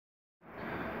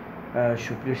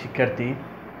সুপ্রিয় শিক্ষার্থী,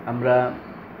 আমরা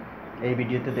এই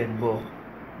ভিডিওতে দেখব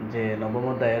যে নবম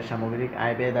অধ্যায়ের সামগ্রিক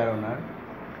আয় ব্যয় ধারণার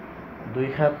দুই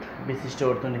খাত বিশিষ্ট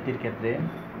অর্থনীতির ক্ষেত্রে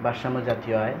ভারসাম্য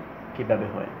জাতীয় আয় কীভাবে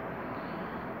হয়।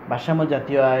 ভারসাম্য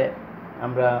জাতীয় আয়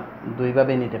আমরা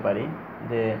দুইভাবে নিতে পারি,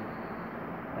 যে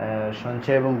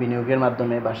সঞ্চয় এবং বিনিয়োগের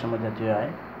মাধ্যমে ভারসাম্য জাতীয়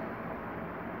আয়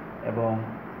এবং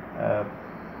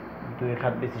দুই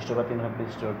খাত বিশিষ্ট বা তিন খাত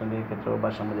বিশিষ্ট অর্থনীতির ক্ষেত্রেও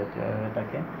ভারসাম্য জাতীয় আয় হয়ে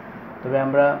থাকে। তবে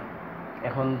আমরা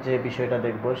এখন যে বিষয়টা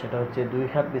দেখব সেটা হচ্ছে দুই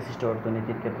খাত বিশিষ্ট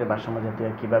অর্থনীতির ক্ষেত্রে ভারসাম্য জাতীয়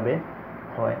আয় কীভাবে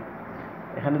হয়।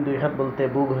 এখানে দুই খাত বলতে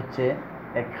ভোগ হচ্ছে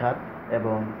এক খাত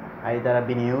এবং আয় দ্বারা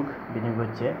বিনিয়োগ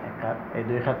হচ্ছে এক খাত। এই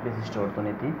দুই খাত বিশিষ্ট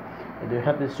অর্থনীতি, এই দুই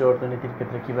খাত বিশিষ্ট অর্থনীতির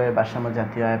ক্ষেত্রে কীভাবে ভারসাম্য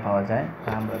জাতীয় আয় পাওয়া যায় তা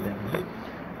আমরা দেখব।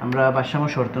 আমরা ভারসাম্য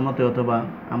শর্ত মতে অথবা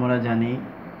আমরা জানি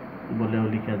বলেও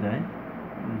লেখা যায়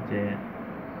যে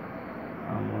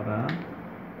আমরা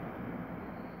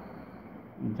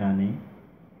জানি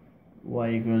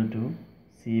y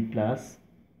 = c +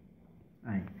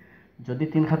 i। যদি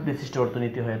তিন খাত বিশিষ্ট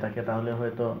অর্থনীতি হয়ে থাকে তাহলে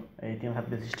হয়তো এই তিন খাত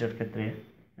বিশিষ্টের ক্ষেত্রে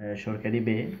সরকারি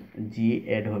ব্যয় জি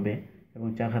অ্যাড হবে এবং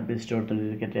চার খাত বিশিষ্ট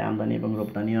অর্থনীতির ক্ষেত্রে আমদানি এবং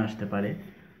রপ্তানিও আসতে পারে,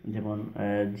 যেমন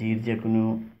জির যে কোনো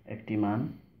একটি মান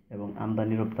এবং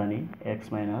আমদানি রপ্তানি x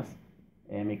 -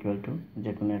 m =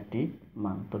 যে কোনো একটি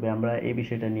মান। তবে আমরা এই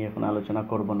বিষয়টা নিয়ে এখন আলোচনা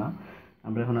করব না।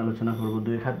 আমরা এখন আলোচনা করব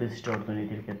দুই খাত বিশিষ্ট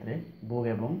অর্থনীতির ক্ষেত্রে ভোগ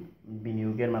এবং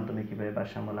বিনিয়োগের মাধ্যমে কীভাবে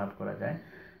ভারসাম্য লাভ করা যায়।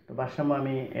 তো ভারসাম্য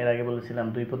আমি এর আগে বলেছিলাম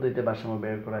দুই পদ্ধতিতে ভারসাম্য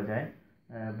বের করা যায়,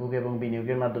 ভোগ এবং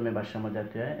বিনিয়োগের মাধ্যমে ভারসাম্য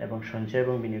জাতীয় আয় এবং সঞ্চয়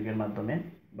এবং বিনিয়োগের মাধ্যমে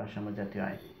ভারসাম্য জাতীয়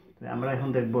আয়। তো আমরা এখন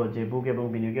দেখব যে ভোগ এবং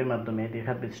বিনিয়োগের মাধ্যমে দুই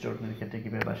খাত বিশিষ্ট অর্থনীতির ক্ষেত্রে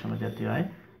কীভাবে ভারসাম্য জাতীয় আয়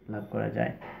লাভ করা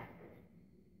যায়।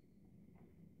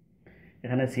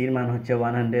 এখানে সির মান হচ্ছে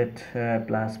 100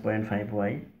 +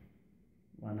 0.5y,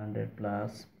 100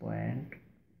 +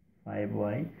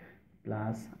 0.5y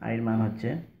প্লাস আয়ের মান হচ্ছে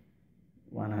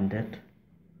 100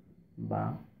 বা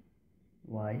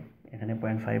y। এখানে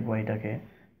 0.5yটাকে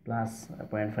প্লাস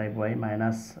 0.5y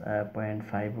মাইনাস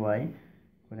 0.5y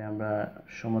করে আমরা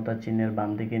সমতা চিহ্নের বাম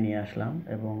দিকে নিয়ে আসলাম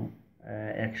এবং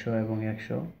 100 এবং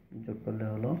 100 যোগ করলে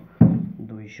হলো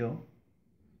 200।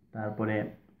 তারপরে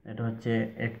এটা হচ্ছে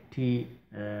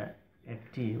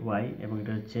একটি y এবং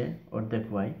এটা হচ্ছে অর্ধেক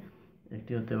y।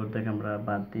 একটি হতে অর্ধেক আমরা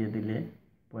বাদ দিয়ে দিলে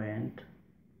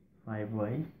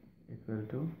 0.5y =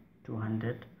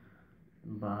 200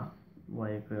 বা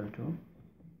y =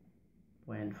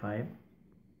 0.5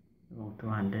 এবং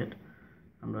 200।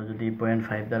 আমরা যদি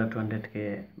 0.5 দ্বারা 200কে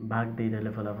ভাগ দিই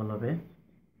তাহলে ফলাফল হবে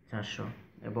 400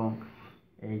 এবং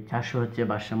এই 400 হচ্ছে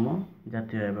ভারসাম্য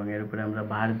জাতীয় এবং এর উপরে আমরা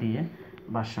ভার দিয়ে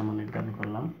ভারসাম্য নির্ধারণ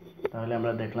করলাম। তাহলে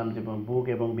আমরা দেখলাম যে ভোগ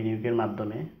এবং বিনিয়োগের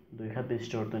মাধ্যমে দুই খাত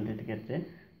বিশিষ্ট অর্থনীতির ক্ষেত্রে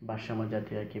ভারসাম্য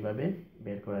জাতীয় আয় কীভাবে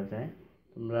বের করা যায়।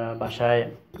 তোমরা বাসায়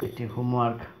একটি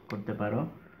হোমওয়ার্ক করতে পারো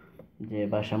যে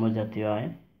ভারসাম্য জাতীয় আয়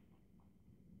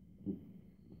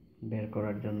বের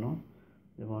করার জন্য,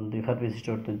 যেমন দুই খাত বিশিষ্ট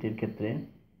অর্থনীতির ক্ষেত্রে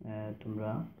তোমরা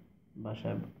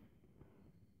বাসায়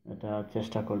এটা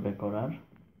চেষ্টা করবে করার।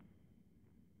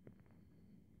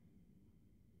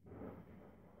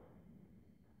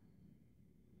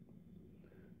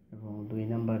 এবং 2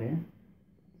 নম্বরে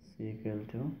c =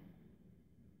 100 +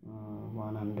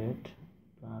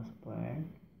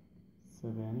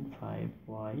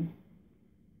 0.75y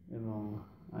এবং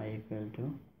i =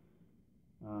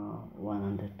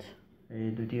 100। এই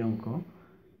দুটি অঙ্ক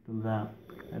তোমরা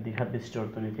দুই খাত বিশিষ্ট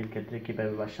অর্থনীতির ক্ষেত্রে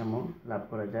কীভাবে ভারসাম্য লাভ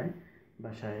করা যায়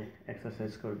বাসায়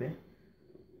এক্সারসাইজ করবে।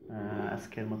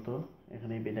 আজকের মতো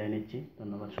এখানেই বিদায় নিচ্ছি।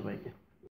 ধন্যবাদ সবাইকে।